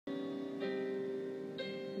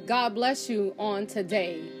God bless you on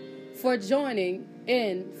today for joining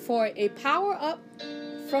in for a power up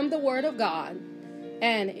from the Word of God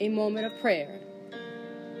and a moment of prayer.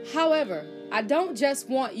 However, I don't just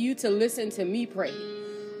want you to listen to me pray.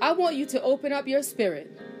 I want you to open up your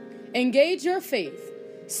spirit, engage your faith,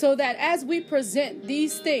 so that as we present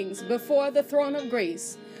these things before the throne of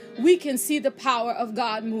grace, we can see the power of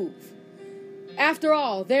God move. After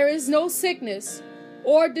all, there is no sickness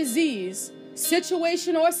or disease,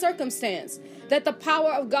 situation or circumstance that the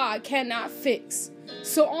power of God cannot fix.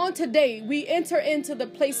 So on today, we enter into the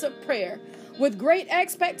place of prayer with great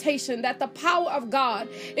expectation that the power of God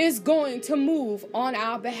is going to move on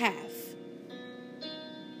our behalf.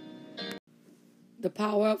 The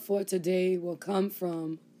power up for today will come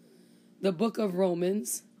from the book of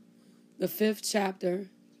Romans, the 5th chapter,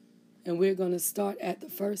 and we're going to start at the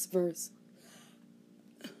first verse.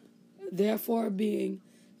 Therefore, being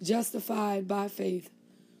justified by faith,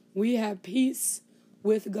 we have peace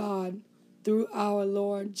with God through our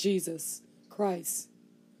Lord Jesus Christ.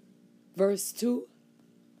 Verse 2,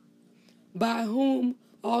 by whom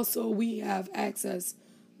also we have access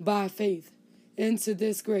by faith into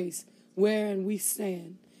this grace wherein we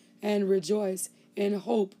stand and rejoice in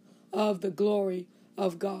hope of the glory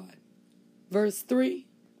of God. Verse 3,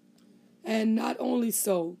 and not only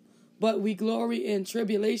so, but we glory in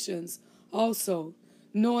tribulations also,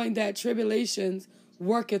 knowing that tribulations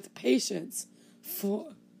worketh patience.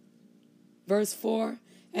 Verse 4,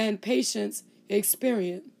 and patience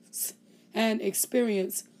experience, and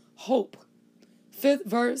experience hope. 5th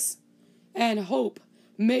verse, and hope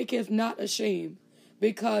maketh not ashamed,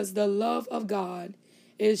 because the love of God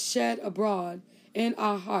is shed abroad in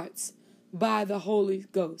our hearts by the Holy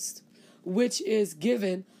Ghost, which is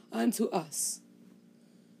given unto us.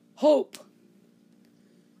 Hope.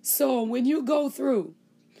 So when you go through,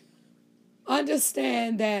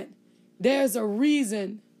 understand that there's a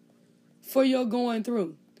reason for your going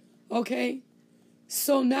through. Okay?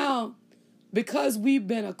 So now, because we've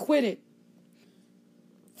been acquitted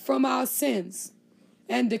from our sins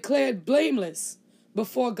and declared blameless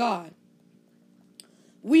before God,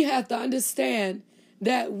 we have to understand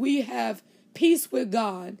that we have peace with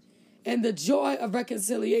God and the joy of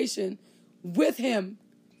reconciliation with Him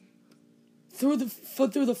through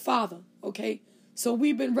the Father. Okay? So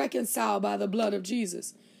we've been reconciled by the blood of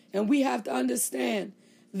Jesus. And we have to understand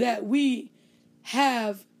that we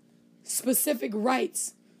have specific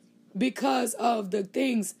rights because of the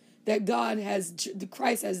things that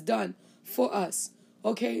Christ has done for us.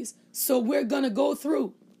 Okay? So we're going to go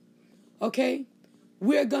through. Okay?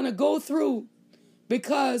 We're going to go through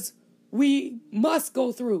because we must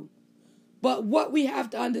go through. But what we have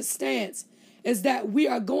to understand is that we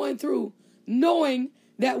are going through knowing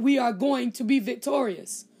that we are going to be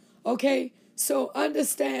victorious. Okay? So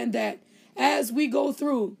understand that as we go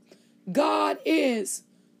through, God is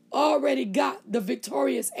already got the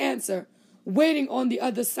victorious answer waiting on the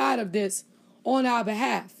other side of this on our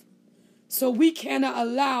behalf. So we cannot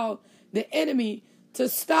allow the enemy to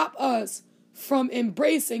stop us from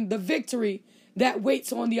embracing the victory that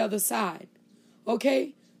waits on the other side.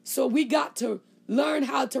 Okay? So we got to learn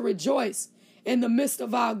how to rejoice in the midst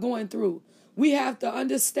of our going through. We have to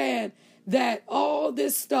understand that all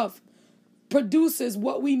this stuff produces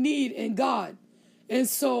what we need in God. And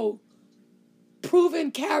so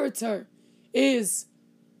proven character is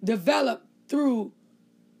developed through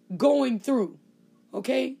going through.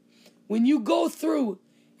 Okay? When you go through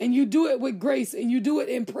and you do it with grace and you do it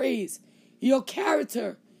in praise, your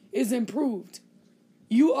character is improved.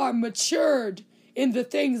 You are matured in the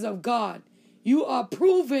things of God. You are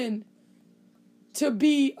proven to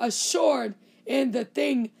be assured in the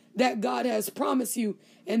thing that God has promised you,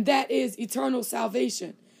 and that is eternal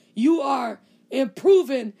salvation. You are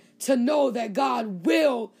proven to know that God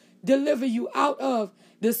will deliver you out of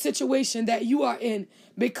the situation that you are in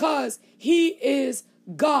because He is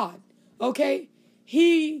God. Okay?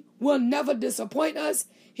 He will never disappoint us.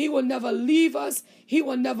 He will never leave us. He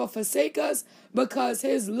will never forsake us because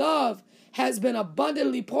His love has been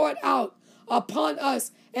abundantly poured out upon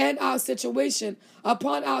us and our situation,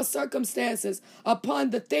 upon our circumstances,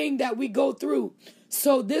 upon the thing that we go through.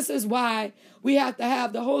 So this is why we have to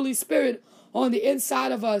have the Holy Spirit on the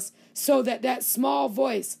inside of us so that that small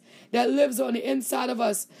voice that lives on the inside of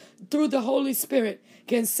us through the Holy Spirit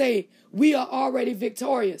can say, we are already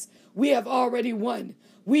victorious. We have already won.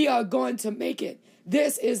 We are going to make it.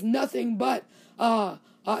 This is nothing but a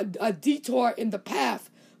detour in the path.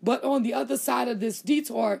 But on the other side of this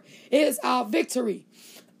detour is our victory.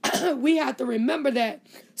 We have to remember that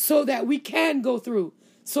so that we can go through,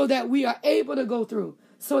 so that we are able to go through,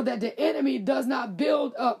 so that the enemy does not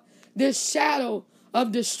build up this shadow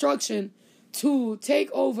of destruction to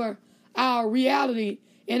take over our reality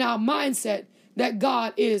and our mindset that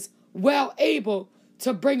God is well able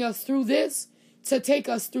to bring us through this, to take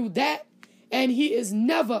us through that, and he is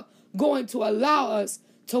never going to allow us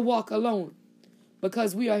to walk alone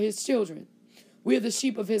because we are his children. We are the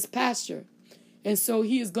sheep of his pasture, and so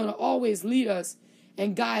he is going to always lead us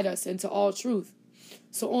and guide us into all truth.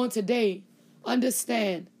 So on today,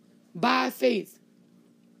 understand by faith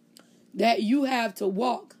that you have to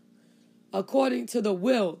walk according to the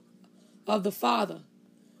will of the Father.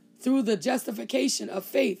 Through the justification of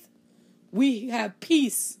faith, we have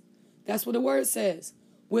peace. That's what the word says.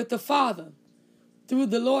 With the Father. Through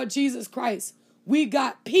the Lord Jesus Christ, we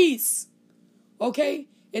got peace. Okay?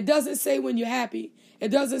 It doesn't say when you're happy. It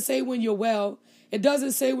doesn't say when you're well. It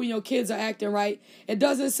doesn't say when your kids are acting right. It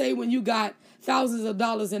doesn't say when you got thousands of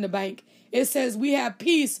dollars in the bank. It says we have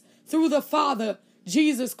peace through the Father,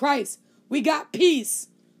 Jesus Christ. We got peace.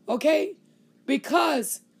 Okay?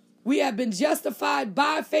 Because we have been justified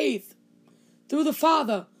by faith through the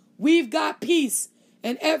Father. We've got peace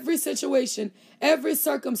in every situation, every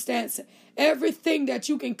circumstance, everything that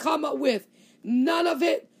you can come up with. None of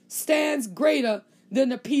it stands greater than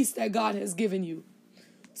the peace that God has given you.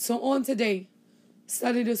 So on today,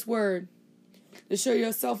 study this word to show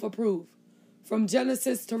yourself approved from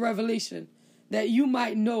Genesis to Revelation, that you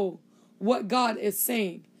might know what God is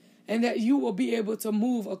saying and that you will be able to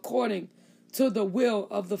move according to the will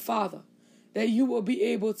of the Father, that you will be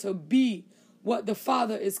able to be what the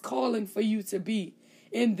Father is calling for you to be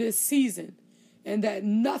in this season, and that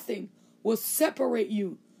nothing will separate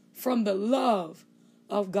you from the love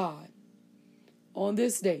of God. On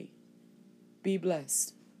this day, be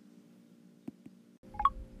blessed.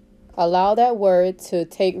 Allow that word to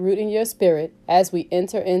take root in your spirit as we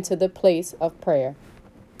enter into the place of prayer.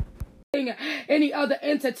 Any other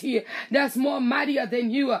entity that's more mightier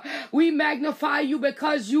than you. We magnify you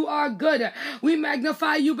because you are good. We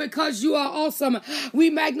magnify you because you are awesome. We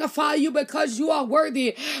magnify you because you are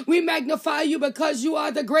worthy. We magnify you because you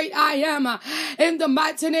are the great I am. In the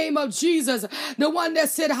mighty name of Jesus, the one that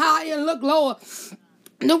sit high and look low.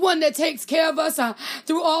 The one that takes care of us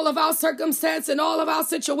through all of our circumstances and all of our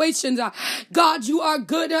situations. God, you are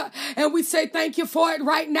good. And we say thank you for it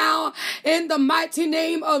right now in the mighty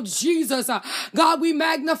name of Jesus. God, we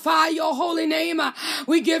magnify your holy name.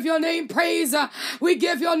 We give your name praise. We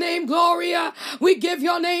give your name glory. We give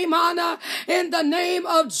your name honor in the name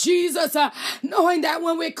of Jesus. Knowing that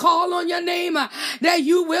when we call on your name, that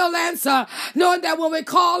you will answer. Knowing that when we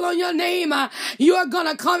call on your name, you are going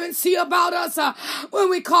to come and see about us.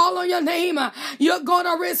 When we call on your name, you're going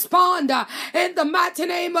to respond in the mighty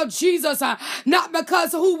name of Jesus, not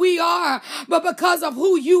because of who we are, but because of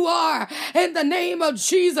who you are in the name of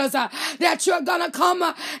Jesus, that you're going to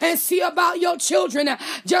come and see about your children,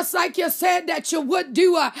 just like you said that you would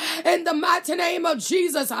do in the mighty name of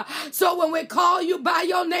Jesus. So when we call you by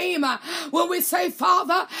your name, when we say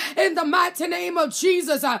Father, in the mighty name of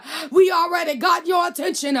Jesus, we already got your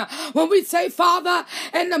attention. When we say Father,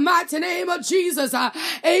 in the mighty name of Jesus,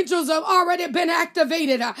 angels have already been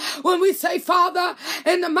activated. When we say Father,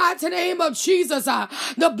 in the mighty name of Jesus,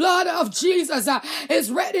 the blood of Jesus is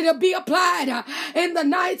ready to be applied in the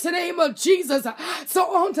mighty name of Jesus.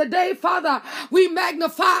 So on today, Father, we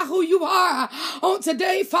magnify who you are. On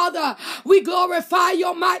today, Father, we glorify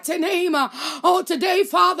your mighty name. On today,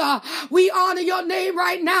 Father, we honor your name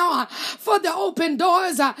right now for the open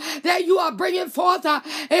doors that you are bringing forth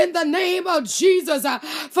in the name of Jesus,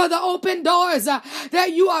 for the open doors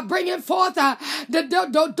that you are bringing forth,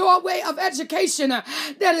 the doorway of education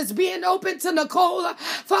that is being opened to Nicole.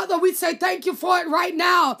 Father, we say thank you for it right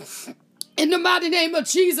now. In the mighty name of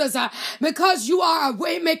Jesus, because you are a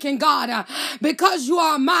way-making God, because you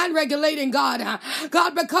are a mind-regulating God,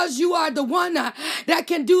 God, because you are the one that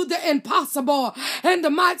can do the impossible. In the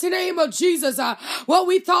mighty name of Jesus, what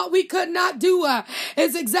we thought we could not do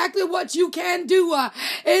is exactly what you can do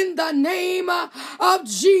in the name of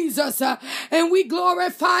Jesus. And we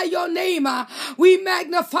glorify your name. We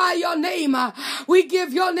magnify your name. We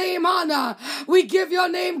give your name honor. We give your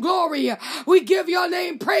name glory. We give your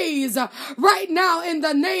name praise. Right now in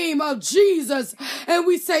the name of Jesus. And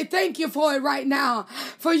we say thank you for it right now.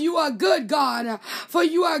 For you are good, God. For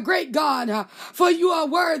you are great, God. For you are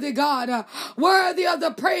worthy, God. Worthy of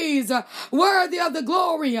the praise. Worthy of the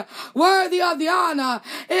glory. Worthy of the honor.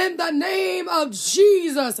 In the name of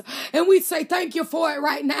Jesus. And we say thank you for it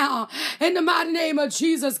right now. In the mighty name of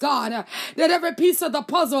Jesus, God. That every piece of the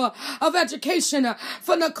puzzle of education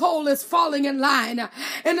for Nicole is falling in line.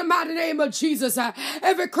 In the mighty name of Jesus,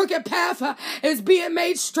 every crooked path is being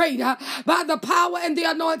made straight by the power and the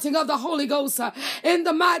anointing of the Holy Ghost. In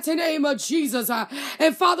the mighty name of Jesus.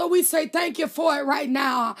 And Father, we say thank you for it right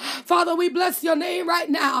now. Father, we bless your name right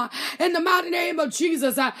now. In the mighty name of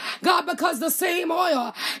Jesus, God, because the same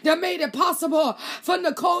oil that made it possible for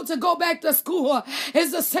Nicole to go back to school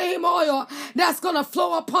is the same oil that's going to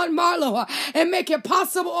flow upon Marlo and make it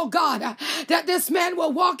possible, oh God, that this man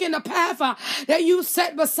will walk in the path that you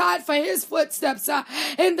set beside for his footsteps.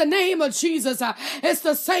 In the name of Jesus, it's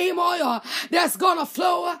the same oil that's going to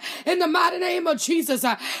flow in the mighty name of Jesus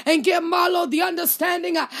and give Marlo the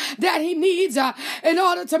understanding that he needs in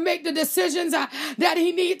order to make the decisions that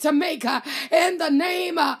he needs to make in the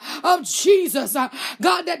name of Jesus.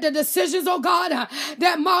 God, that the decisions, oh God,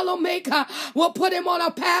 that Marlo make will put him on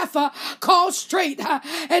a path called straight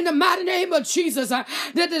in the mighty name of Jesus.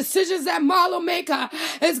 The decisions that Marlo make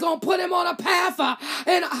is going to put him on a path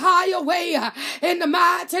in a higher way in the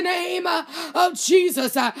mighty name of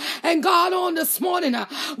Jesus. And God, on this morning,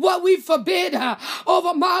 what we forbid over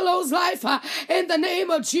Marlo's life in the name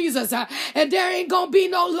of Jesus, and there ain't going to be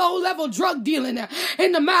no low-level drug dealing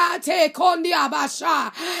in the mighty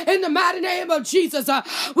name of Jesus.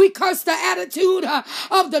 We curse the attitude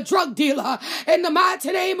of the drug dealer in the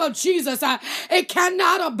mighty name of Jesus. It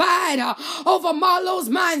cannot abide over Marlo's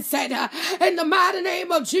mindset in the mighty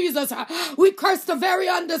name of Jesus. We curse the very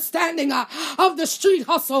understanding of the street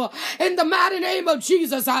hustle in the mighty name of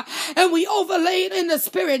Jesus, and we overlay it in the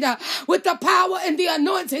spirit with the power and the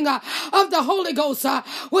anointing of the Holy Ghost,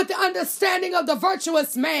 with the understanding of the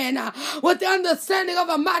virtuous man, with the understanding of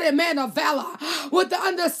a mighty man of valor, with the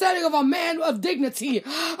understanding of a man of dignity,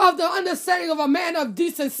 of the understanding of a man of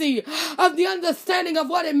decency, of the understanding of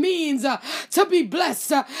what it means to be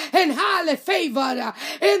blessed and highly favored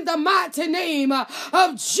in the mighty name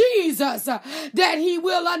of Jesus, that he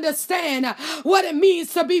will understand what it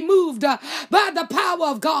means to be moved by the power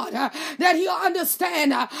of God, that he'll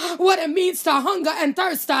understand what it means to hunger and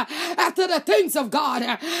thirst after the things of God,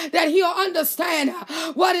 that he'll understand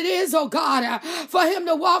what it is, oh God, for him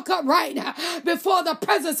to walk upright before the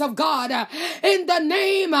presence of God in the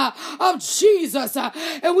name of Jesus.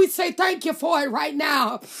 And we say thank you for it right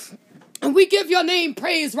now. And we give your name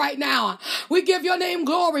praise right now. We give your name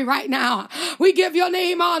glory right now. We give your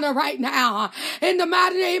name honor right now. In the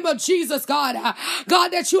mighty name of Jesus, God. God,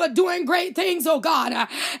 that you are doing great things, oh God.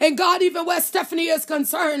 And God, even where Stephanie is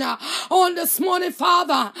concerned, on this morning,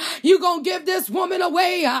 Father, you're going to give this woman a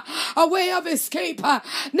way of escape.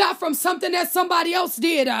 Not from something that somebody else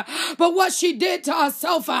did, but what she did to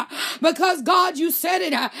herself. Because God, you said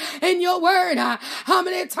it in your word. How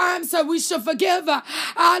many times we should forgive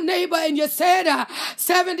our neighbor? And you said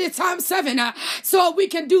 70 times 7. So we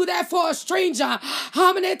can do that for a stranger.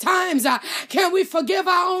 How many times can we forgive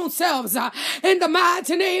our own selves in the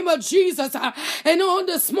mighty name of Jesus? And on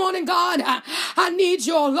this morning, God, I need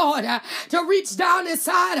you, oh Lord, to reach down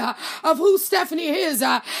inside of who Stephanie is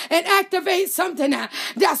and activate something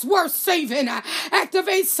that's worth saving.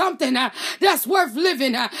 Activate something that's worth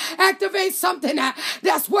living. Activate something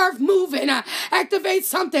that's worth moving. Activate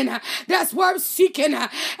something that's worth seeking.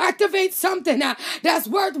 Activate something that's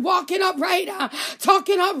worth walking upright,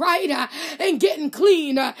 talking upright, and getting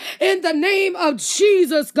clean in the name of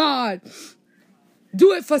Jesus, God.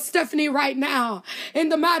 Do it for Stephanie right now in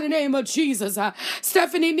the mighty name of Jesus.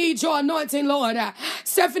 Stephanie needs your anointing, Lord.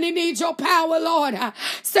 Stephanie needs your power, Lord.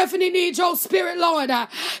 Stephanie needs your spirit, Lord.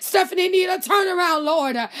 Stephanie needs a turnaround,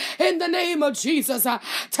 Lord, in the name of Jesus.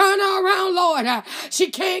 Turn her around, Lord. She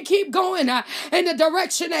can't keep going in the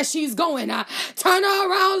direction that she's going. Turn her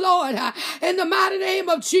around, Lord, in the mighty name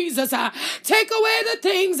of Jesus. Take away the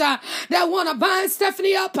things that want to bind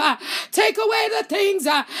Stephanie up. Take away the things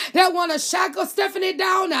that want to shackle Stephanie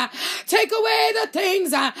down. Take away the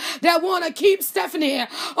things that want to keep Stephanie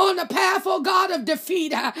on the path, oh God, of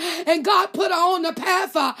defeat. And God, put her on the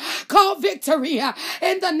path called victory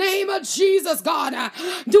in the name of Jesus, God.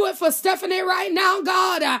 Do it for Stephanie right now,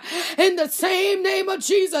 God, in the same name of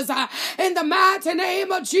Jesus, in the mighty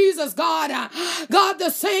name of Jesus, God. God,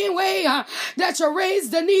 the same way that you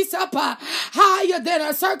raised Denise up higher than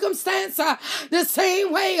her circumstance, the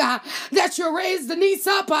same way that you raised Denise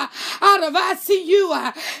up out of ICU,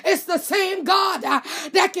 it's the same God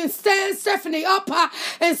that can stand Stephanie up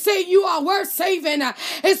and say you are worth saving.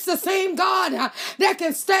 It's the same God that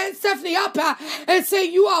can stand Stephanie up and say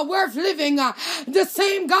you are worth living. The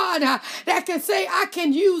same God that can say I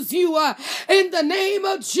can use you in the name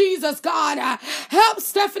of Jesus, God. Help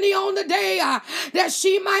Stephanie on the day that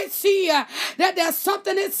she might see that there's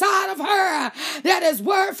something inside of her that is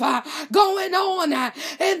worth going on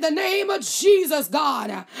in the name of Jesus,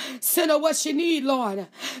 God. Send her what she need, Lord.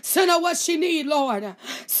 Send her what she need, Lord.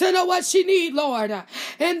 Send her what she need, Lord.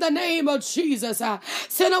 In the name of Jesus.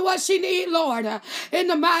 Send her what she need, Lord. In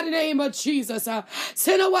the mighty name of Jesus.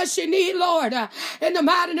 Send her what she need, Lord. In the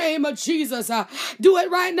mighty name of Jesus. Do it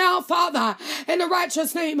right now, Father. In the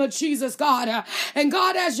righteous name of Jesus, God. And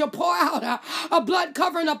God, as you pour out a blood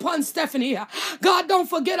covering upon Stephanie, God, don't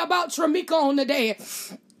forget about Tramika on the day.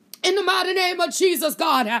 In the mighty name of Jesus,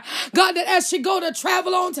 God, God, that as she go to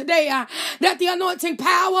travel on today, that the anointing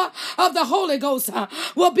power of the Holy Ghost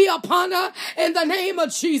will be upon her in the name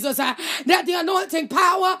of Jesus, that the anointing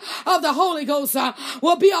power of the Holy Ghost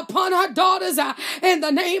will be upon her daughters in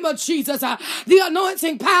the name of Jesus, the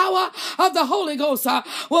anointing power of the Holy Ghost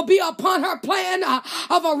will be upon her plan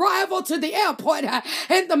of arrival to the airport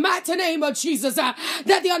in the mighty name of Jesus,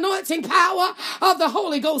 that the anointing power of the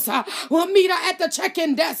Holy Ghost will meet her at the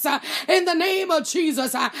check-in desk in the name of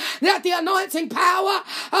Jesus, that the anointing power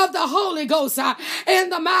of the Holy Ghost in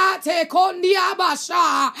the mighty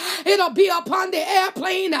Kondiabasha, it'll be upon the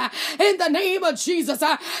airplane in the name of Jesus.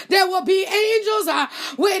 There will be angels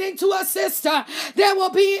waiting to assist her. There will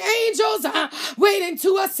be angels waiting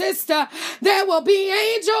to assist her. There will be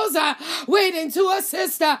angels waiting to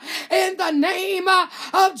assist her in the name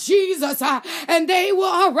of Jesus, and they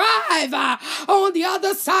will arrive on the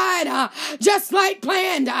other side just like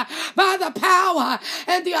planned by the power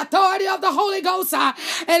and the authority of the Holy Ghost. And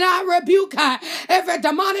I rebuke every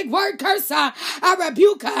demonic word curse. I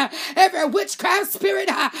rebuke every witchcraft spirit.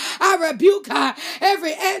 I rebuke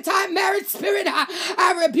every anti-marriage spirit.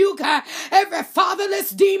 I rebuke every fatherless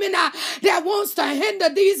demon that wants to hinder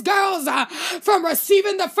these girls from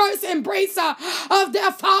receiving the first embrace of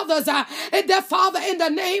their fathers and their father in the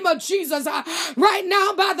name of Jesus. Right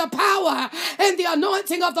now, by the power and the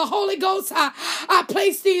anointing of the Holy Ghost, I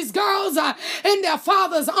place these girls in their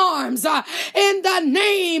father's arms in the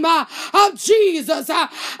name of Jesus.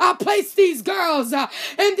 I place these girls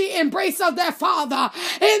in the embrace of their father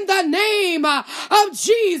in the name of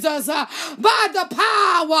Jesus, by the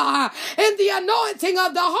power and the anointing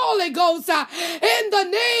of the Holy Ghost in the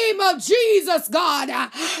name of Jesus, God.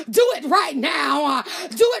 Do it right now.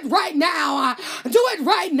 Do it right now. Do it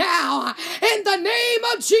right now in the name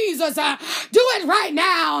of Jesus. Do it right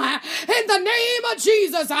now in the name of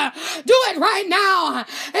Jesus. Do it right now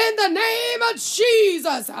in the name of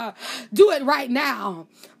Jesus. Do it right now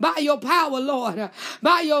by your power, Lord,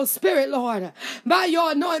 by your spirit, Lord, by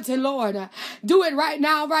your anointing, Lord. Do it right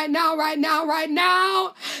now, right now, right now, right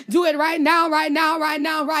now. Do it right now, right now, right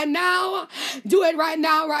now, right now. Do it right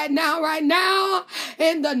now, right now, right now,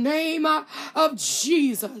 in the name of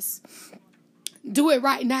Jesus. Do it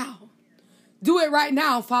right now. Do it right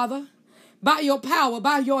now, Father, by your power,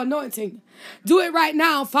 by your anointing. Do it right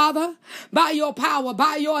now, Father, by your power,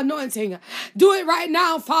 by your anointing. Do it right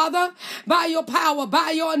now, Father, by your power, by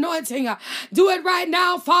your anointing. Do it right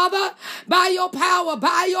now, Father, by your power,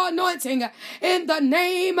 by your anointing. In the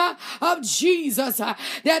name of Jesus,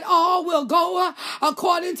 that all will go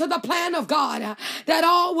according to the plan of God. That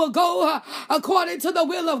all will go according to the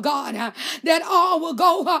will of God. That all will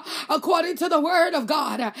go according to the word of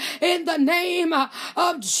God. In the name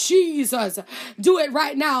of Jesus, do it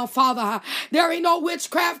right now, Father. There ain't no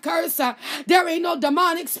witchcraft curse. There ain't no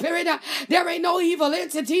demonic spirit. There ain't no evil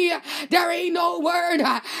entity. There ain't no word.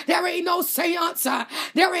 There ain't no seance.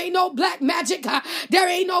 There ain't no black magic. There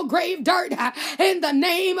ain't no grave dirt. In the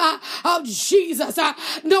name of Jesus,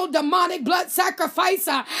 no demonic blood sacrifice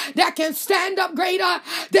that can stand up greater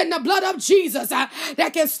than the blood of Jesus,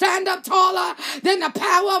 that can stand up taller than the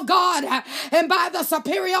power of God. And by the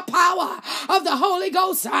superior power of the Holy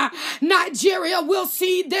Ghost, Nigeria will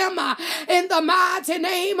see them in the mighty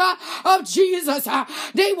name of Jesus.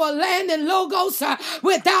 They will land in Lagos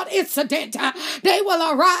without incident. They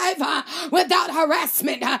will arrive without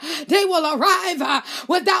harassment. They will arrive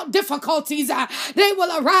without difficulties. They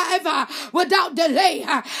will arrive without delay.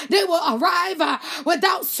 They will arrive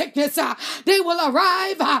without sickness. They will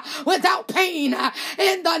arrive without pain.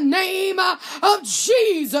 In the name of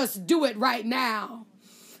Jesus, do it right now.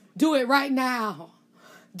 Do it right now.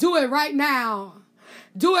 Do it right now.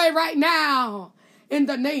 Do it right now in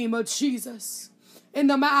the name of Jesus. In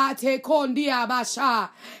the mighty Kondia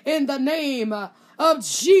Basha, in the name of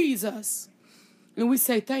Jesus. And we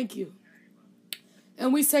say thank you.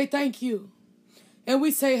 And we say thank you. And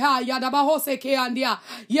we say,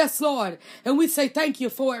 yes, Lord. And we say thank you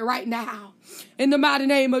for it right now. In the mighty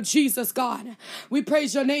name of Jesus, God, we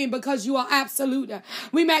praise your name because you are absolute.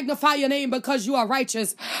 We magnify your name because you are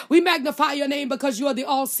righteous. We magnify your name because you are the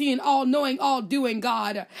all-seeing, all-knowing, all-doing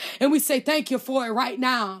God. And we say thank you for it right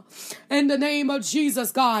now. In the name of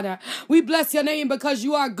Jesus, God, we bless your name because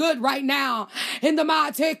you are good right now. In the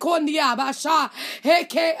mighty in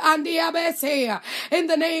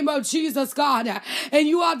the name of Jesus, God. And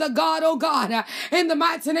you are the God, oh God, in the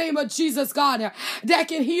mighty name of Jesus, God, that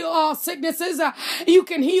can heal all sicknesses. You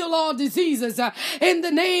can heal all diseases in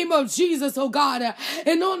the name of Jesus, oh God.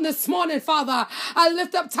 And on this morning, Father, I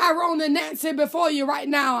lift up Tyrone and Nancy before you right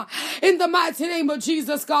now in the mighty name of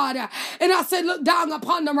Jesus, God. And I say, look down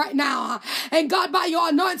upon them right now. And God, by your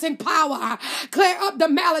anointing power, clear up the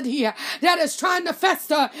malady that is trying to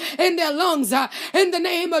fester in their lungs in the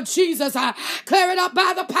name of Jesus. Clear it up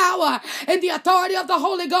by the power and the authority of the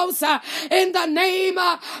Holy Ghost in the name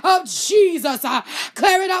of Jesus.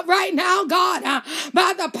 Clear it up right now, God,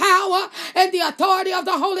 by the power and the authority of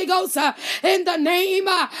the Holy Ghost in the name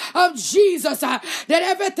of Jesus. That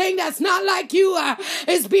everything that's not like you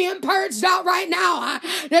is being purged out right now.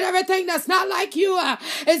 That everything that's not like you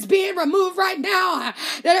is being removed right now.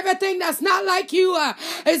 That everything that's not like you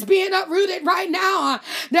is being uprooted right now.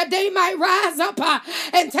 That they might rise up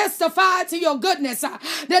and testify to your goodness.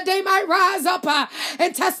 That they might rise up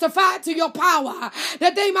and testify to your power.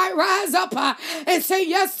 That they might rise up and say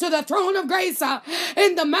yes to the throne of grace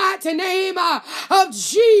in the mighty name of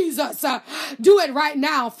Jesus. Do it right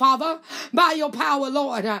now, Father, by your power,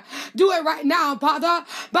 Lord. Do it right now, Father,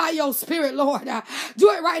 by your spirit, Lord.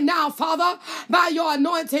 Do it right now, Father, by your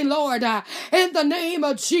anointing, Lord, in the name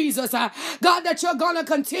of Jesus. God, that you're going to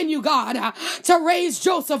continue, God, to raise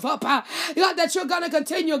Joseph up. God, that you're going to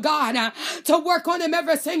continue, God, to work on him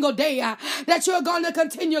every single day. That you're going to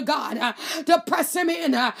continue, God, to press him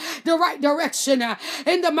in the right direction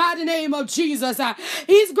in the mighty name of Jesus.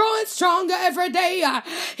 He's growing stronger every day.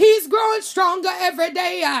 He's growing stronger every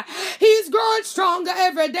day. He's growing stronger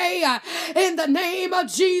every day in the name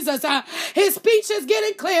of Jesus. His speech is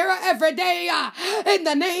getting clearer every day in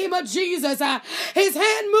the name of Jesus. His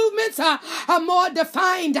hand movements are more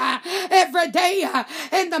defined every day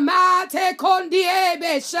in the mighty in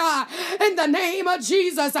the name of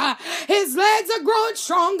Jesus. His legs are growing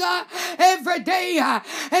stronger every day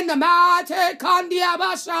in the mighty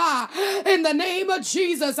in the name of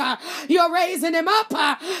Jesus. You're raising him up.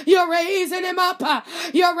 You're raising him up.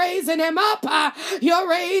 You're raising him up. You're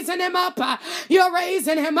raising him up. You're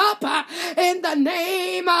raising him up in the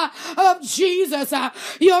name of Jesus.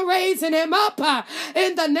 You're raising him up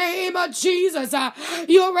in the name of Jesus.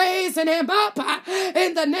 You're raising him up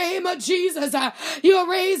in the name of Jesus. You're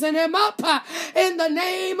raising him up in the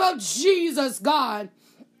name of Jesus, God.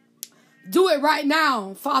 Do it right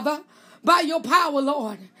now, Father, by your power,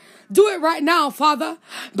 Lord. Do it right now, Father,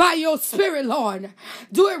 by your spirit, Lord.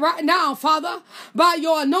 Do it right now, Father, by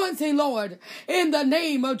your anointing, Lord, in the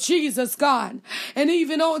name of Jesus, God. And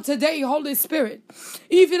even on today, Holy Spirit,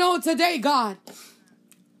 even on today, God,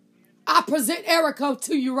 I present Erica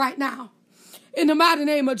to you right now in the mighty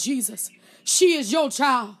name of Jesus. She is your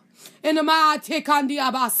child. In the mighty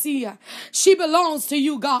Abasia. She belongs to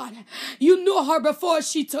you, God. You knew her before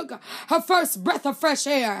she took her first breath of fresh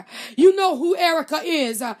air. You know who Erica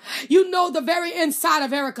is. You know the very inside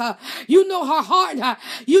of Erica. You know her heart.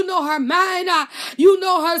 You know her mind. You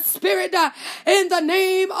know her spirit. In the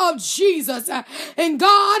name of Jesus. And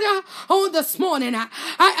God, on this morning,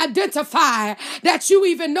 I identify that you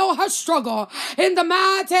even know her struggle. In the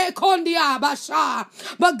mighty Kondia Basha.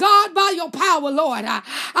 But God, by your power, Lord,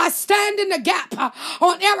 I stand in the gap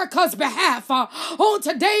on Erica's behalf on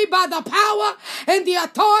today by the power and the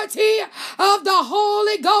authority of the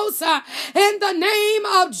Holy Ghost in the name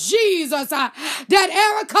of Jesus, that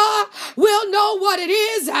Erica will know what it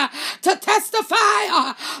is to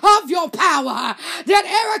testify of your power, that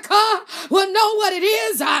Erica will know what it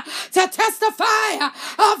is to testify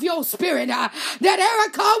of your spirit, that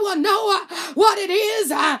Erica will know what it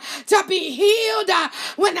is to be healed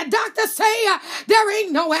when the doctors say there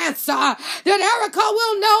ain't no answer, that Erica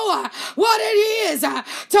will know what it is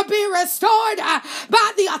to be restored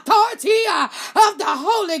by the authority of the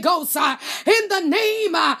Holy Ghost in the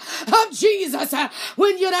name of Jesus.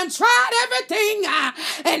 When you done tried everything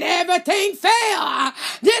and everything failed,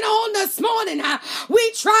 then on this morning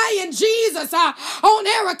we try in Jesus on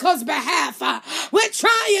Erica's behalf. We're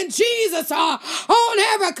trying Jesus on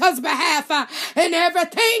Erica's behalf, and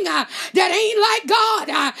everything that ain't like God,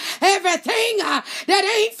 everything that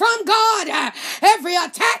ain't from God, every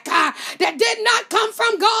attack that did not come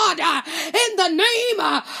from God, in the name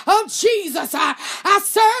of Jesus, I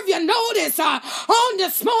serve you notice on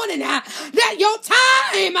this morning that your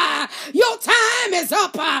time is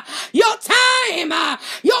up. Your time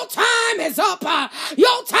is up.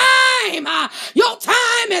 Your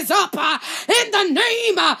time is up. In the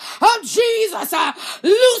name of Jesus,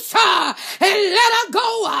 loose her and let her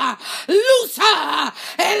go. Loose her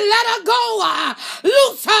and let her go.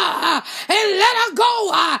 Loose her and let her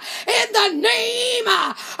go. In the name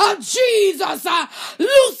of Jesus,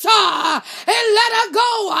 loose her and let her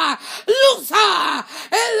go. Loose her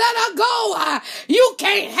and let her go. You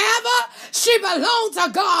can't have her. She belongs to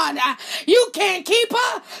God. You can't keep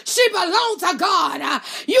her. She belongs to God.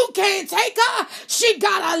 You can't take her. She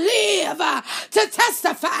gotta live to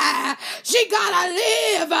testify. She gotta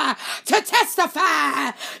live to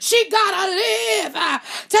testify. She gotta live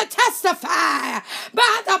to testify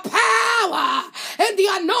by the power and the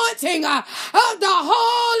anointing of the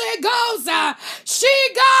Holy Ghost. She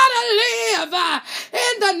gotta live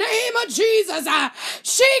in the name of Jesus.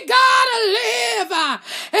 She gotta live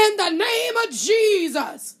in the name of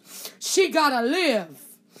Jesus. She gotta live.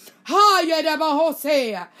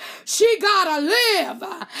 She gotta live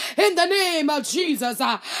in the name of Jesus.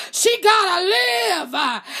 She gotta live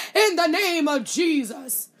in the name of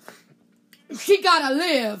Jesus. She gotta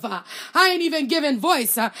live. I ain't even giving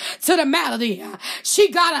voice to the malady.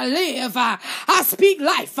 She gotta live. I speak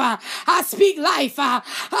life. I speak life.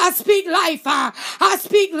 I speak life. I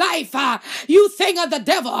speak life. You thing of the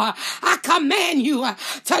devil, I command you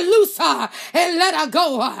to loose her and let her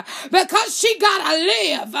go, because she gotta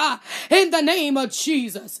live in the name of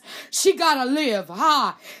Jesus. She gotta live.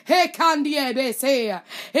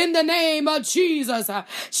 In the name of Jesus.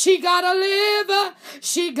 She gotta live.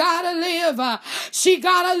 She gotta live. She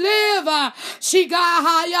gotta live. She got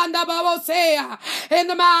Hayanda Babosea in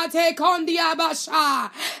the Mate Kondia Basha,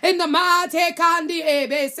 in the Mate Kandi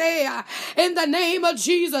Ebesea, in the name of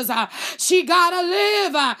Jesus. She gotta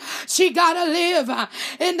live. She gotta live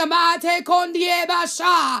in the Mate Kondia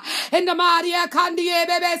Basha, in the Maria Kandi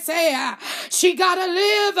Ebesea. She gotta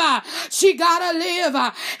live. She gotta live.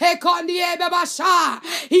 He Kondia Basha.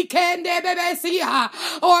 He can Bebesia.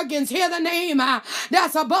 Organs, hear the name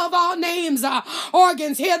that's above all names.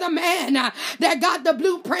 Organs, hear the man that got the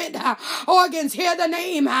blueprint. Organs, hear the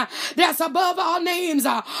name that's above all names.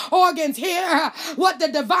 Organs, hear what the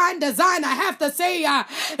divine designer have to say.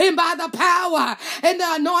 And by the power and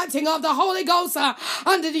the anointing of the Holy Ghost,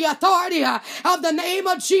 under the authority of the name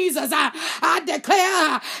of Jesus, I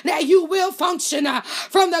declare that you will function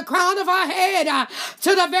from the crown of our head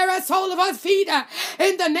to the very sole of our feet.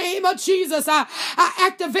 In the name of Jesus, I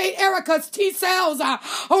activate Erica's T cells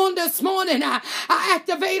on this morning. I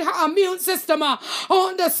activate her immune system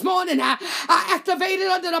on this morning. I activate it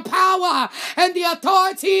under the power and the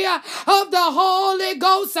authority of the Holy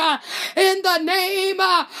Ghost, in the name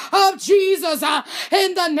of Jesus.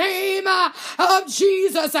 In the name of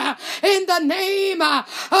Jesus. In the name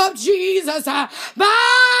of Jesus.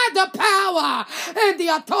 By the power and the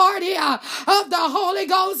authority of the Holy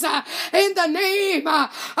Ghost, in the name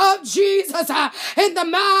of Jesus. In the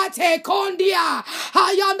mighty Kondia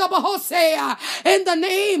Hayanda Bahose, in the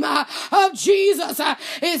name of Jesus.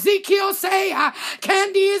 Ezekiel say,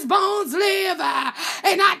 can these bones live?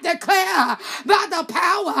 And I declare by the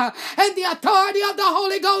power and the authority of the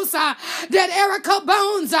Holy Ghost that Erica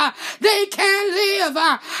bones, they can live.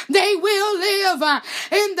 They will live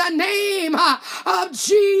in the name of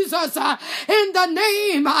Jesus. In the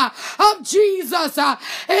name of Jesus.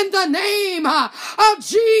 In the name of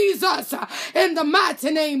Jesus. In the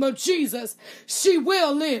mighty name of Jesus. She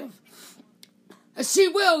will live. She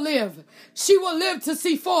will live. She will live to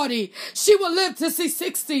see 40. She will live to see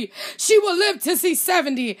 60. She will live to see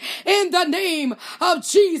 70. In the name of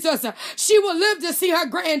Jesus. She will live to see her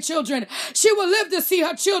grandchildren. She will live to see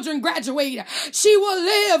her children graduate. She will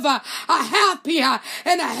live a happier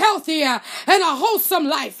and a healthier and a wholesome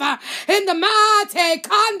life. In the mighty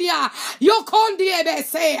Kandia, Yokondia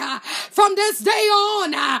Besea. From this day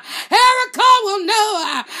on, Erica will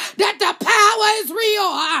know that the power is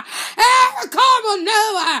real. Erica will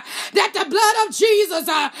know that the blood of Jesus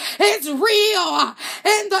is real.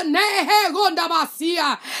 In the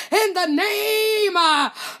name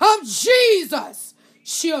of Jesus,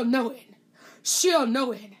 she'll know it. She'll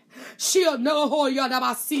know it. She'll know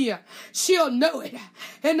she'll know it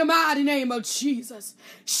in the mighty name of Jesus.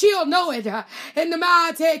 She'll know it in the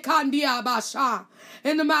mighty Kandia Basha.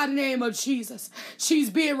 In the mighty name of Jesus. She's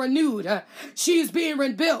being renewed. She's being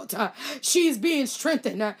rebuilt. She's being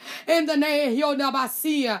strengthened. In the name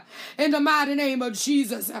Yonabasia. In the mighty name of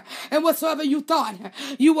Jesus. And whatsoever you thought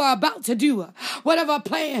you were about to do, whatever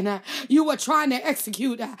plan you were trying to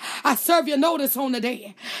execute, I serve your notice on the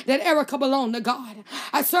day that Erica belonged to God.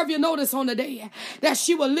 I serve your notice on the day that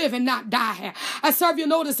she will live and not die. I serve your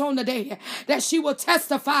notice on the day that she will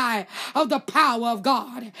testify of the power of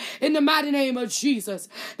God. In the mighty name of Jesus.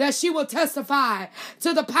 That she will testify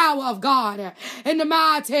to the power of God. In the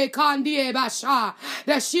mighty Kandie Basha.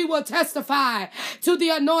 That she will testify to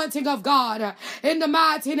the anointing of God. In the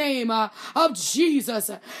mighty name of Jesus.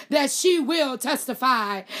 That she will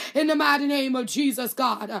testify. In the mighty name of Jesus,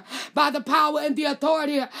 God. By the power and the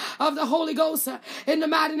authority of the Holy Ghost. In the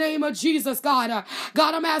mighty name of Jesus, God.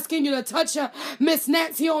 God, I'm asking you to touch Miss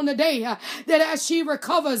Nancy on the day that as she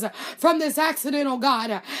recovers from this accident, oh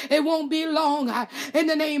God, it won't be long. In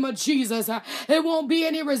the name of Jesus, it won't be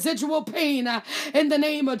any residual pain. In the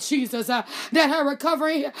name of Jesus, that her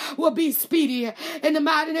recovery will be speedy. In the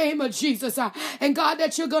mighty name of Jesus, and God,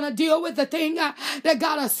 that you're going to deal with the thing that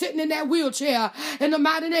got her sitting in that wheelchair. In the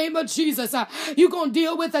mighty name of Jesus, you're going to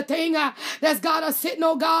deal with the thing that's got her sitting,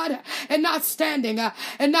 oh God, and not standing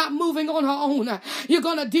and not moving on her own. You're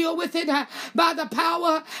going to deal with it by the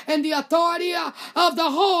power and the authority of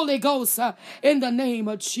the Holy Ghost. In the name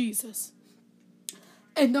of Jesus.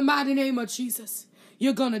 In the mighty name of Jesus,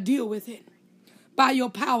 you're going to deal with it by your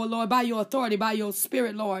power, Lord, by your authority, by your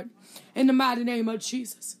spirit, Lord, in the mighty name of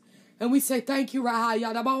Jesus. And we say thank you,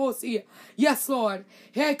 Rahaya. Yes, Lord.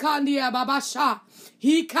 In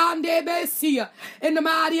the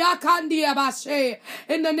mighty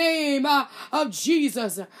in the name of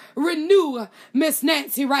Jesus, renew Miss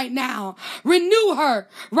Nancy right now. Renew her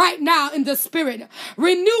right now in the spirit.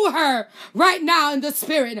 Renew her right now in the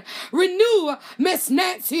spirit. Renew Miss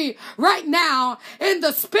Nancy right now in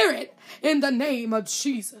the spirit. In the name of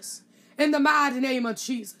Jesus. In the mighty name of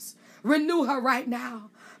Jesus. Renew her right now.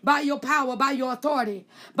 By your power, by your authority,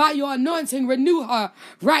 by your anointing, renew her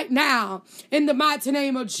right now. In the mighty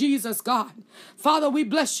name of Jesus, God. Father, we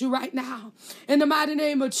bless you right now. In the mighty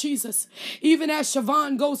name of Jesus. Even as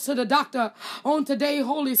Siobhan goes to the doctor on today,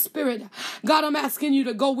 Holy Spirit, God, I'm asking you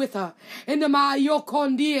to go with her. In the mighty in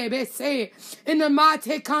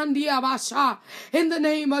the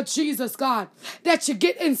name of Jesus, God, that you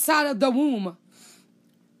get inside of the womb.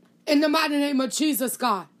 In the mighty name of Jesus,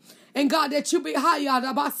 God. And God, that you be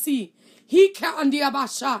hayadabasi, he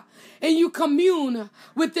kandiabasha, and you commune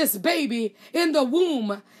with this baby in the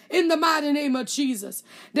womb. In the mighty name of Jesus,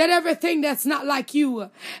 that everything that's not like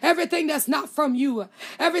you, everything that's not from you,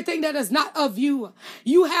 everything that is not of you,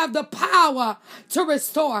 you have the power to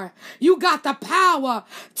restore. You got the power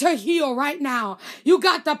to heal right now. You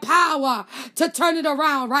got the power to turn it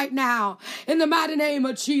around right now. In the mighty name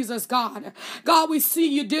of Jesus, God. God, we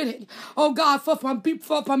see you did it. Oh God, for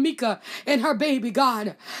Pamika and her baby,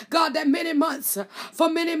 God. God, that for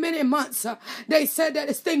many months, they said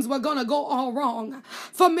that things were going to go all wrong.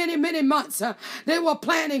 For many months, they were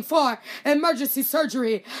planning for emergency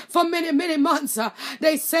surgery. For many months,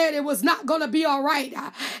 they said it was not going to be all right.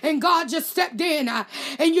 And God just stepped in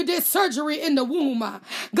and you did surgery in the womb.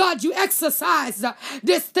 God, you exercised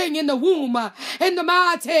this thing in the womb. In the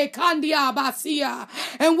mighty Kandia Basia.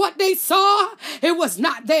 And what they saw, it was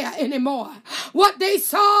not there anymore. What they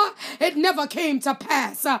saw, it never came to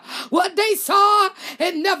pass. What they saw,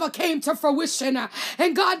 it never came to fruition.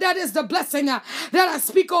 And God, that is the blessing that I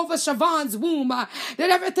speak over Siobhan's womb. That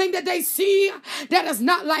everything that they see that is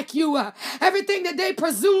not like you, everything that they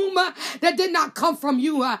presume that did not come from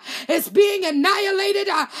you, is being annihilated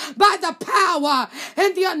by the power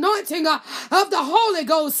and the anointing of the Holy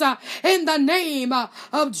Ghost in the name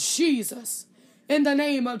of Jesus. In the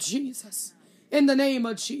name of Jesus. In the name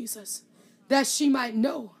of Jesus. That she might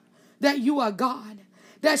know that you are God.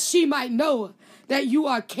 That she might know that you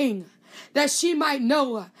are King. That she might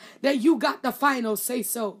know that you got the final say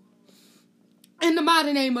so. In the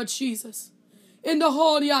mighty name of Jesus. In the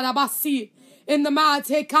holy Arabasi. In the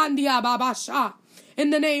mighty Kandia Babasha. In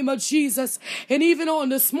the name of Jesus. And even on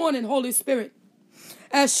this morning, Holy Spirit,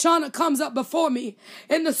 as Shauna comes up before me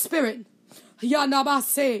in the spirit.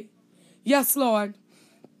 Yanabase. Yes, Lord.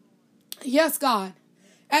 Yes, God.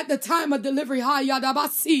 At the time of delivery,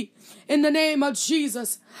 Hayadabasi, in the name of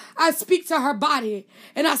Jesus, I speak to her body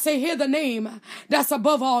and I say, hear the name that's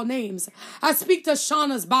above all names. I speak to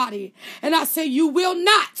Shauna's body and I say, you will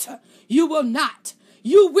not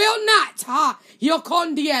You will not.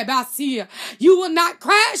 You will not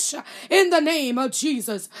crash in the name of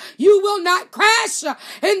Jesus. You will not crash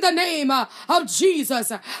in the name of Jesus.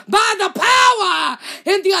 By the power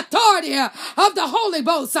and the authority of the Holy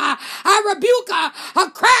Ghost, I rebuke a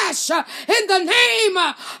crash in the name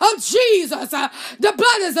of Jesus. The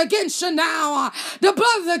blood is against you now. The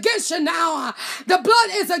blood is against you now. The blood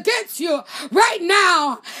is against you right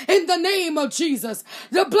now in the name of Jesus.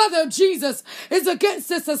 The blood of Jesus is against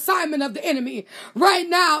this assignment of the enemy right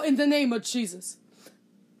now in the name of Jesus.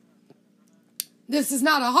 This is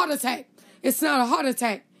not a heart attack. It's not a heart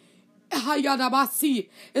attack.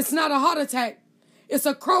 It's not a heart attack. It's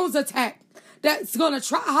a Crohn's attack. That's going to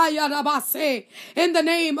try in the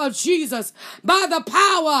name of Jesus, by the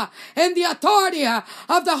power and the authority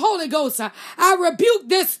of the Holy Ghost. I rebuke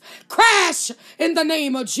this crash in the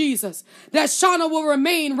name of Jesus. That Shauna will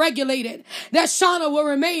remain regulated. That Shauna will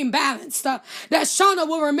remain balanced. That Shauna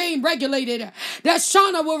will remain regulated. That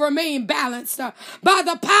Shauna will remain balanced by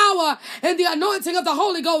the power and the anointing of the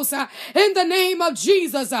Holy Ghost in the name of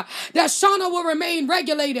Jesus. That Shauna will remain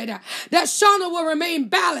regulated. That Shauna will remain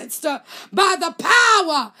balanced by the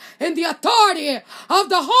power and the authority of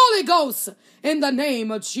the Holy Ghost in the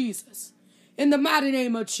name of Jesus. In the mighty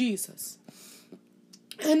name of Jesus.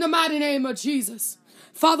 In the mighty name of Jesus.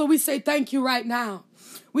 Father, we say thank you right now.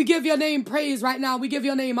 We give your name praise right now. We give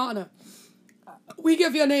your name honor. We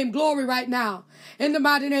give your name glory right now. In the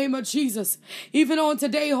mighty name of Jesus. Even on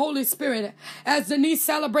today, Holy Spirit, as Denise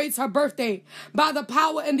celebrates her birthday, by the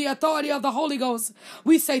power and the authority of the Holy Ghost,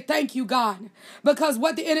 we say thank you, God. Because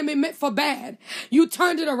what the enemy meant for bad, you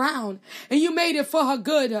turned it around and you made it for her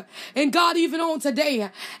good. And God, even on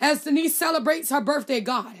today, as Denise celebrates her birthday,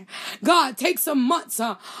 God, take some months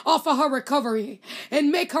off of her recovery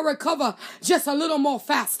and make her recover just a little more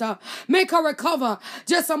faster. Make her recover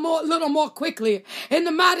just little more quickly. In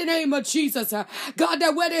the mighty name of Jesus, God,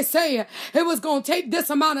 that where they say it was going to take this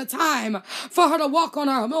amount of time for her to walk on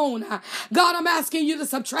her own, God, I'm asking you to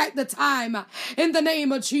subtract the time in the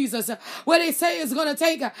name of Jesus. Where they say it's going to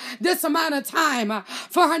take this amount of time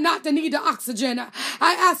for her not to need the oxygen, I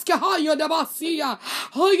ask you,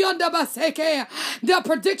 the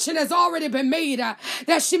prediction has already been made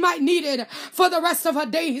that she might need it for the rest of her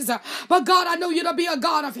days. But God, I know you to be a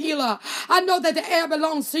God of healer. I know that the air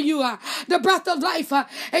belongs to you. The breath of life,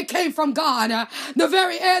 it came from God. The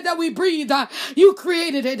very air that we breathe, you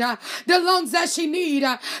created it. The lungs that she need,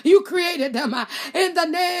 you created them in the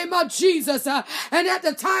name of Jesus. And at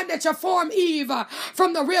the time that you formed Eve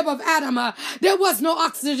from the rib of Adam, there was no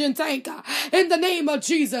oxygen tank. In the name of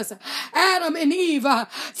Jesus, Adam and Eve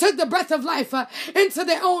took the breath of life into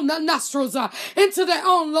their own nostrils, into their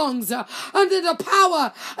own lungs, under the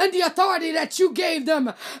power and the authority that you gave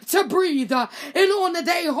them to breathe. And on the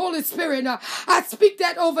day, Holy Spirit, I speak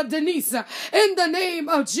that over Denise in the name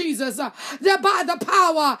of Jesus, that by the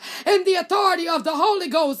power and the authority of the Holy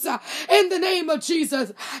Ghost, in the name of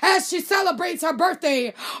Jesus, as she celebrates her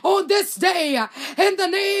birthday on this day, in the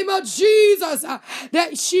name of Jesus,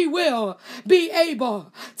 that she will be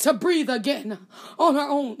able to breathe again on her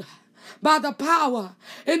own. By the power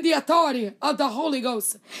and the authority of the Holy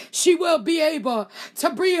Ghost, she will be able to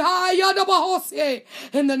breathe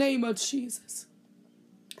in the name of Jesus.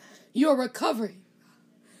 Your recovery.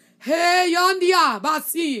 Hey, Yandia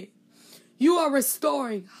Basi. You are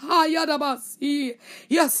restoring.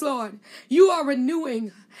 Yes, Lord. You are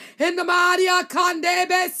renewing. In the Maria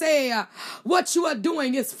Kandebe, what you are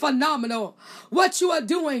doing is phenomenal. What you are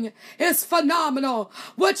doing is phenomenal.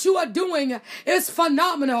 What you are doing is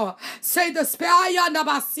phenomenal. Say the Spaya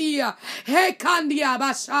Nabasia. Hey Kandia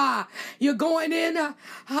Basha. You're going in.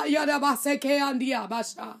 Yadabaseke Andia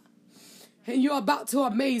Basha. And you're about to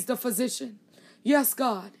amaze the physician. Yes,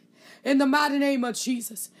 God. In the mighty name of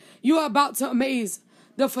Jesus, you are about to amaze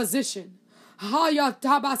the physician. In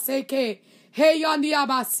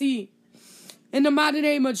the mighty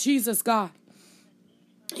name of Jesus, God.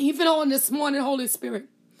 Even on this morning, Holy Spirit,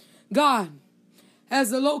 God, as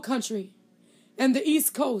the low country and the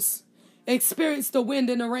East Coast experience the wind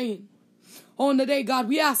and the rain, on the day, God,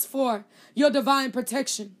 we ask for your divine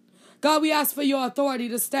protection. God, we ask for your authority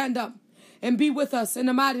to stand up and be with us in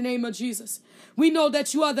the mighty name of Jesus. We know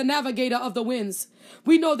that you are the navigator of the winds.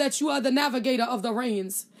 We know that you are the navigator of the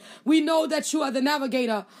rains. We know that you are the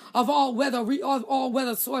navigator of all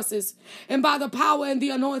weather sources. And by the power and the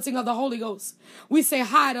anointing of the Holy Ghost, we say,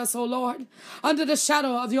 hide us, O Lord, under the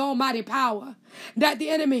shadow of your almighty power, that the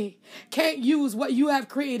enemy can't use what you have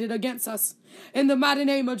created against us. In the mighty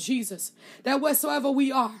name of Jesus, that wheresoever we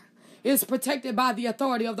are, is protected by the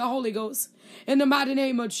authority of the Holy Ghost. In the mighty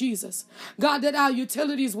name of Jesus. God, that our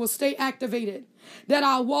utilities will stay activated. That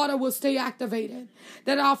our water will stay activated.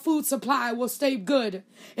 That our food supply will stay good.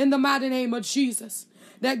 In the mighty name of Jesus.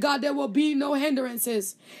 That, God, there will be no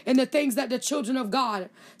hindrances in the things that the children of God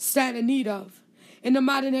stand in need of. In the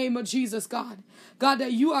mighty name of Jesus, God. God,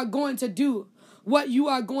 that you are going to do what you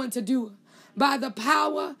are going to do by the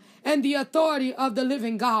power and the authority of the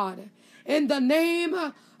living God. In the name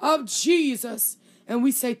of Jesus. And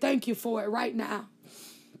we say thank you for it right now.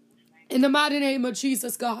 In the mighty name of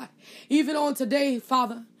Jesus, God. Even on today,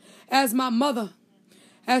 Father, as my mother,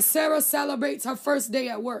 as Sarah celebrates her first day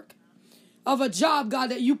at work of a job,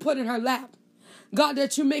 God, that you put in her lap. God,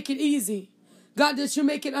 that you make it easy. God, that you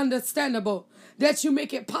make it understandable. That you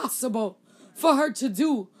make it possible for her to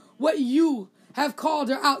do what you have called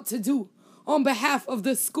her out to do on behalf of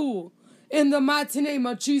this school. In the mighty name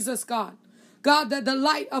of Jesus, God. God, that the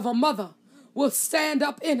light of a mother will stand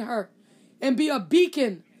up in her and be a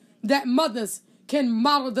beacon that mothers can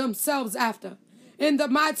model themselves after. In the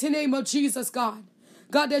mighty name of Jesus, God.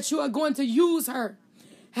 God, that you are going to use her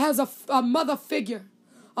as a mother figure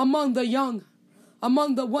among the young,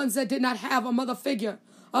 among the ones that did not have a mother figure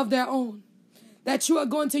of their own. That you are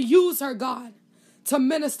going to use her, God, to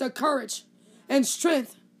minister courage and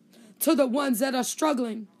strength to the ones that are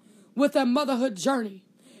struggling with their motherhood journey.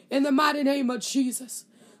 In the mighty name of Jesus.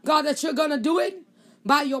 God, that you're going to do it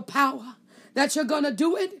by your power. That you're going to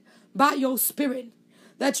do it by your spirit.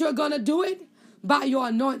 That you're going to do it by your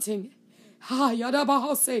anointing. In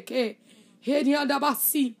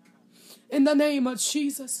the name of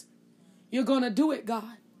Jesus. You're going to do it,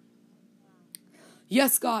 God.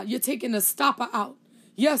 Yes, God, you're taking the stopper out.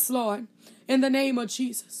 Yes, Lord, in the name of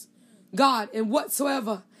Jesus. God, and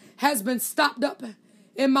whatsoever has been stopped up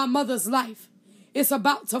in my mother's life, it's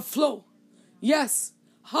about to flow. Yes.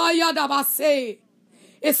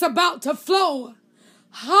 It's about to flow.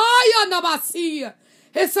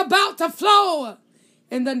 It's about to flow.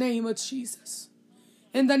 In the name of Jesus.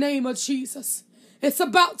 In the name of Jesus. It's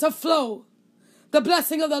about to flow. The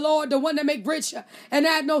blessing of the Lord, the one that make rich and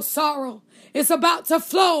add no sorrow. It's about to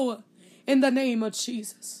flow in the name of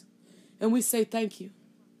Jesus. And we say thank you.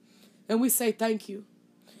 And we say thank you.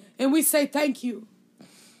 And we say thank you.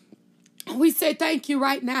 We say thank you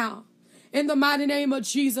right now. In the mighty name of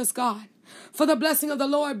Jesus, God. For the blessing of the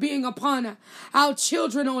Lord being upon our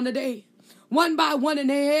children on the day. One by one and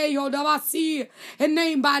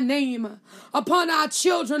name by name. Upon our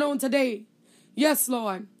children on today. Yes,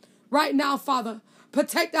 Lord. Right now, Father,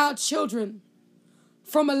 protect our children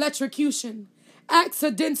from electrocution,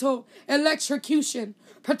 accidental electrocution.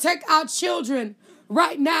 Protect our children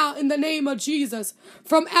right now in the name of Jesus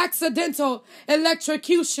from accidental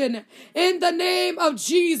electrocution. In the name of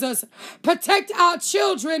Jesus, protect our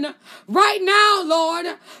children right now, Lord,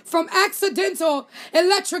 from accidental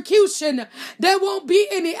electrocution. There won't be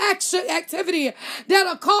any activity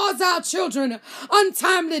that'll cause our children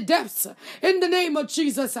untimely deaths. In the name of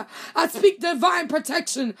Jesus, I speak divine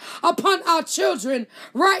protection upon our children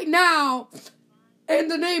right now. In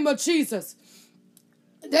the name of Jesus.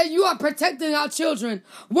 That you are protecting our children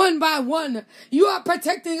one by one. You are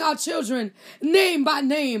protecting our children name by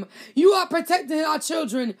name. You are protecting our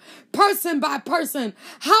children person by person,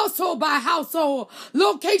 household by household,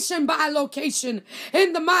 location by location.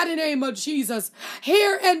 In the mighty name of Jesus,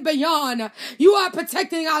 here and beyond, you are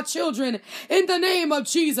protecting our children in the name of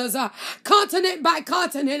Jesus. Continent by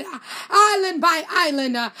continent, island by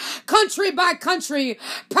island, country by country,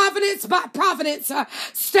 province by province,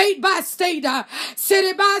 state by state,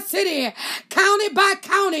 city by city, county by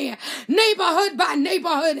county, neighborhood by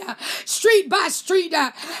neighborhood, street by street,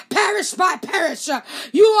 parish by parish.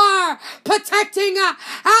 You are protecting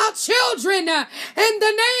our children in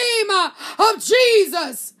the name of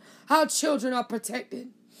Jesus. Our children are protected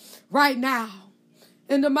right now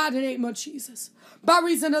in the mighty name of Jesus. By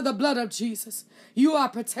reason of the blood of Jesus, you are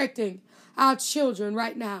protecting our children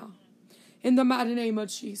right now in the mighty name of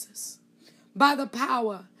Jesus. By the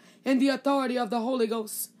power and the authority of the Holy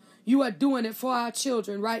Ghost, you are doing it for our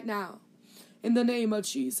children right now in the name of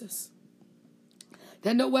Jesus.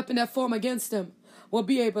 That no weapon that form against them will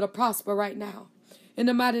be able to prosper right now. In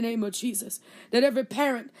the mighty name of Jesus. That every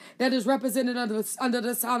parent that is represented under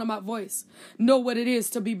the sound of my voice know what it is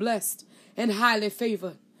to be blessed and highly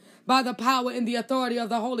favored. By the power and the authority of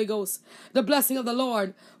the Holy Ghost, the blessing of the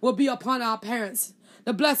Lord will be upon our parents.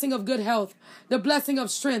 The blessing of good health, the blessing of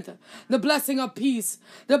strength, the blessing of peace,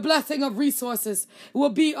 the blessing of resources will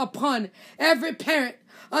be upon every parent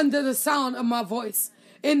under the sound of my voice.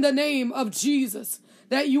 In the name of Jesus.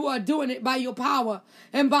 That you are doing it by your power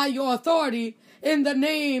and by your authority in the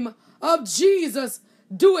name of Jesus.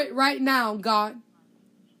 Do it right now, God.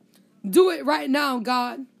 Do it right now,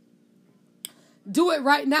 God. Do it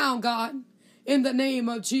right now, God, in the name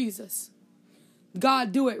of Jesus.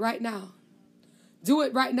 God, do it right now. Do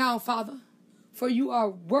it right now, Father, for you are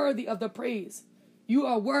worthy of the praise. You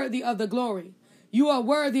are worthy of the glory. You are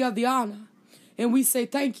worthy of the honor. And we say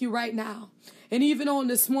thank you right now. And even on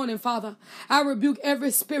this morning, Father, I rebuke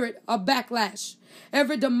every spirit of backlash,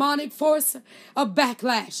 every demonic force of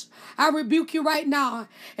backlash. I rebuke you right now,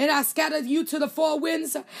 and I scatter you to the four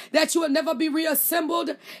winds, that you will never be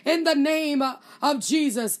reassembled in the name of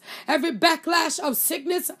Jesus. Every backlash of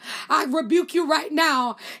sickness, I rebuke you right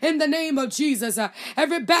now in the name of Jesus.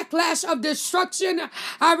 Every backlash of destruction,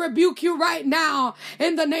 I rebuke you right now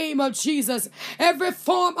in the name of Jesus. Every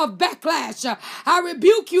form of backlash, I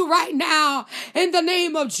rebuke you right now in the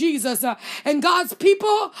name of Jesus. And God's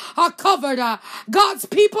people are covered. God's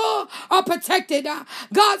people are protected.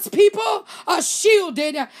 God's people are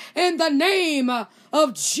shielded in the name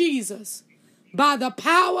of Jesus. By the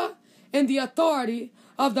power and the authority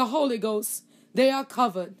of the Holy Ghost, they are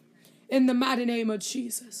covered in the mighty name of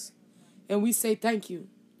Jesus. And we say thank you.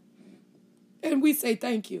 And we say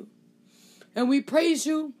thank you. And we praise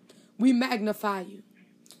you. We magnify you.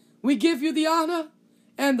 We give you the honor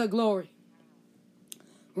and the glory.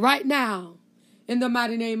 Right now, in the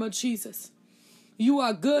mighty name of Jesus. You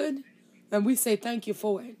are good, and we say thank you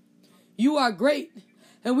for it. You are great,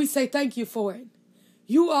 and we say thank you for it.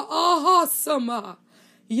 You are awesome. Oh,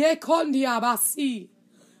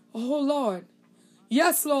 Lord.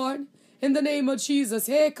 Yes, Lord. In the name of Jesus.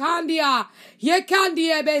 In the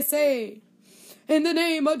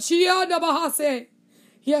name of Jesus.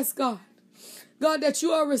 Yes, God. God, that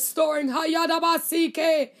you are restoring.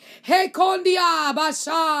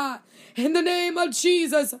 In the name of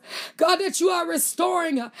Jesus, God, that you are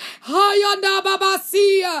restoring in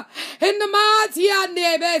the mighty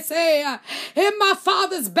in my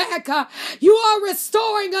Father's back, you are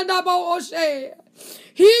restoring.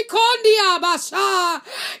 You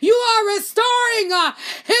are restoring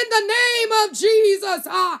in the name of Jesus.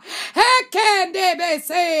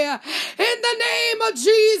 In the name of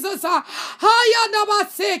Jesus.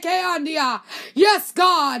 Yes,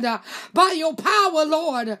 God, by your power,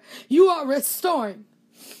 Lord, you are restoring.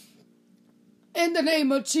 In the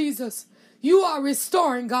name of Jesus, you are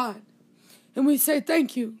restoring, God. And we say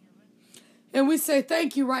thank you. And we say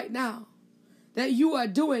thank you right now that you are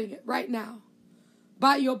doing it right now.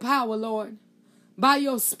 By your power, Lord. By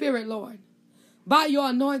your spirit, Lord. By your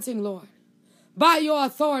anointing, Lord. By your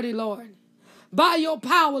authority, Lord. By your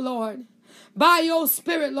power, Lord. By your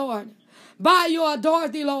spirit, Lord. By your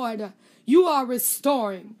authority, Lord. You are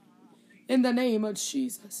restoring in the name of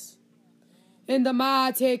Jesus. In the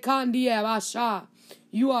mighty Kandia Basha,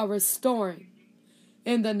 you are restoring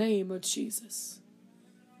in the name of Jesus.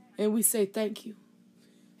 And we say thank you.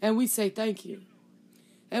 And we say thank you.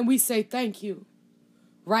 And we say thank you.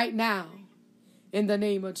 Right now, in the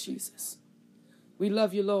name of Jesus. We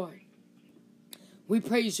love you, Lord. We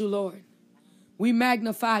praise you, Lord. We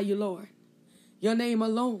magnify you, Lord. Your name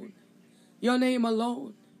alone. Your name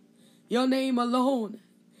alone. Your name alone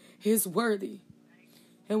is worthy.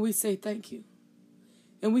 And we say thank you.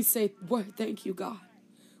 And we say, thank you, God.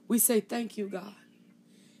 We say thank you, God.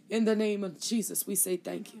 In the name of Jesus, we say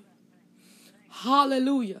thank you.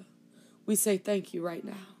 Hallelujah. We say thank you right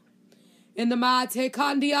now. In the mighty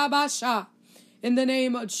Kandia Basha, in the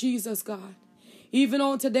name of Jesus, God. Even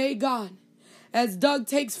on today, God, as Doug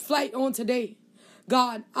takes flight on today,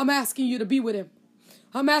 God, I'm asking you to be with him.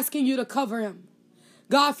 I'm asking you to cover him.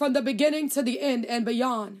 God, from the beginning to the end and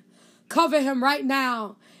beyond, cover him right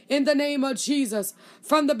now in the name of Jesus.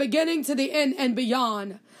 From the beginning to the end and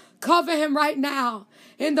beyond, cover him right now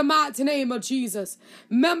in the mighty name of Jesus.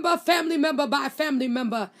 Member, family member by family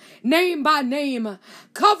member, name by name.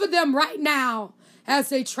 Cover them right now as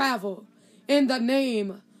they travel in the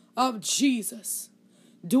name of Jesus.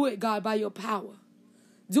 Do it, God, by your power.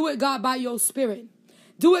 Do it, God, by your spirit.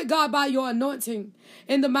 Do it, God, by your anointing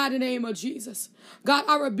in the mighty name of Jesus. God,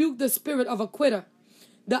 I rebuke the spirit of a quitter.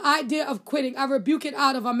 The idea of quitting, I rebuke it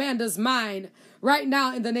out of Amanda's mind right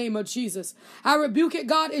now in the name of Jesus. I rebuke it,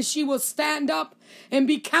 God, and she will stand up and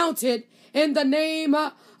be counted in the name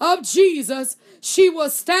of Jesus. She will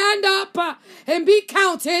stand up and be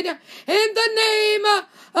counted in the name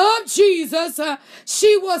of Jesus.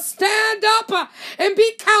 She will stand up and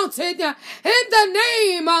be counted in the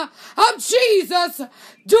name of Jesus.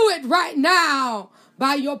 Do it right now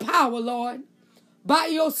by your power, Lord. By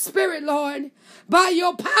your spirit, Lord. By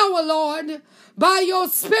your power, Lord. By your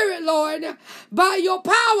spirit, Lord. By your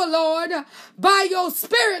power, Lord. By your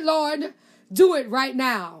spirit, Lord. Do it right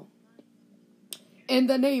now. in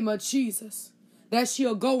the name of Jesus, that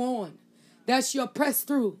she'll go on, that she'll press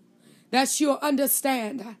through, that she'll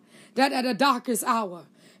understand that at the darkest hour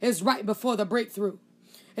is right before the breakthrough.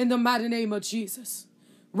 In the mighty name of Jesus,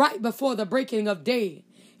 right before the breaking of day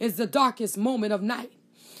is the darkest moment of night.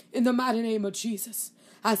 In the mighty name of Jesus,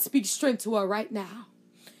 I speak strength to her right now.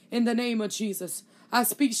 In the name of Jesus, I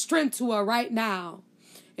speak strength to her right now.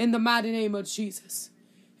 In the mighty name of Jesus.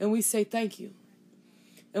 And we say thank you.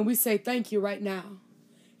 And we say thank you right now.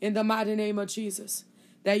 In the mighty name of Jesus,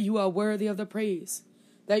 that you are worthy of the praise,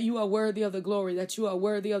 that you are worthy of the glory, that you are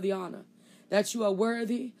worthy of the honor, that you are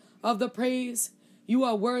worthy of the praise, you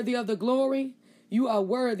are worthy of the glory, you are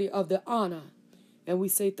worthy of the honor. And we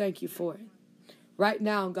say thank you for it. Right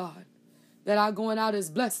now, God, that our going out is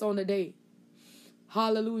blessed on the day.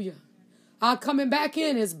 Hallelujah. Our coming back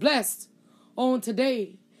in is blessed on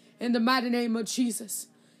today. In the mighty name of Jesus.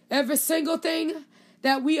 Every single thing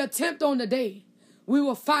that we attempt on the day, we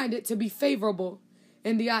will find it to be favorable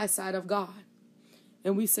in the eyesight of God.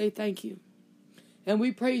 And we say thank you. And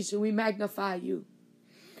we praise you. We magnify you.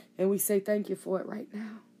 And we say thank you for it right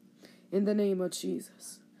now. In the name of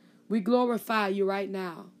Jesus. We glorify you right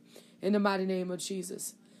now. In the mighty name of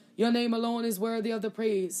Jesus. Your name alone is worthy of the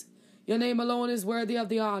praise. Your name alone is worthy of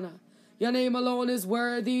the honor. Your name alone is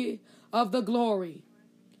worthy of the glory.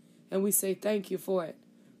 And we say thank you for it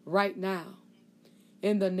right now.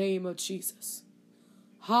 In the name of Jesus.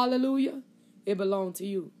 Hallelujah. It belongs to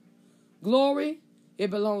you. Glory, it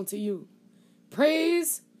belongs to you.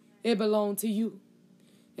 Praise, it belongs to you.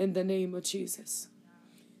 In the name of Jesus.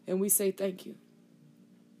 And we say thank you.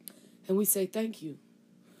 And we say thank you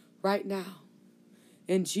right now.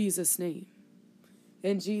 In Jesus' name.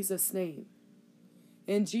 In Jesus' name.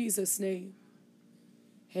 In Jesus' name.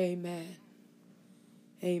 Amen.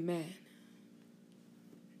 Amen.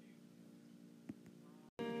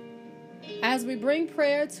 As we bring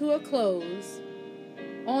prayer to a close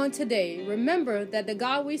on today, remember that the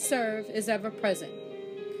God we serve is ever present.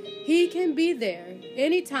 He can be there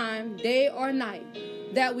anytime, day or night,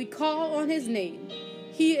 that we call on his name.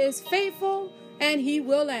 He is faithful and he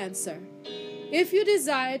will answer. If you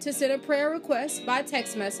desire to send a prayer request by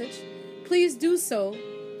text message, please do so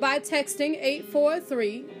by texting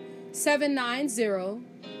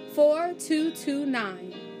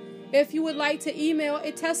 843-790-4229. If you would like to email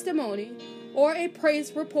a testimony or a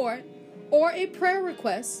praise report or a prayer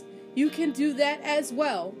request, you can do that as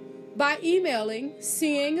well by emailing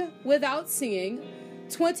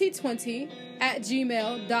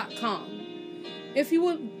seeingwithoutseeing2020@gmail.com. If you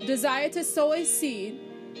would desire to sow a seed,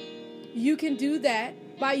 you can do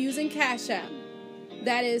that by using Cash App.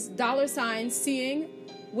 That is $seeing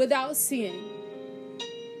without seeing.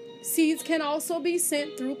 Seeds can also be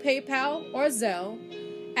sent through PayPal or Zelle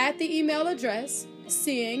at the email address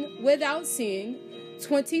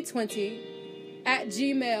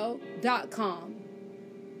seeingwithoutseeing2020@gmail.com.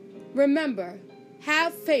 Remember,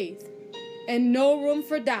 have faith and no room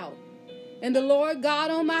for doubt. And the Lord God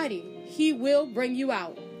Almighty, he will bring you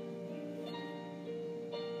out.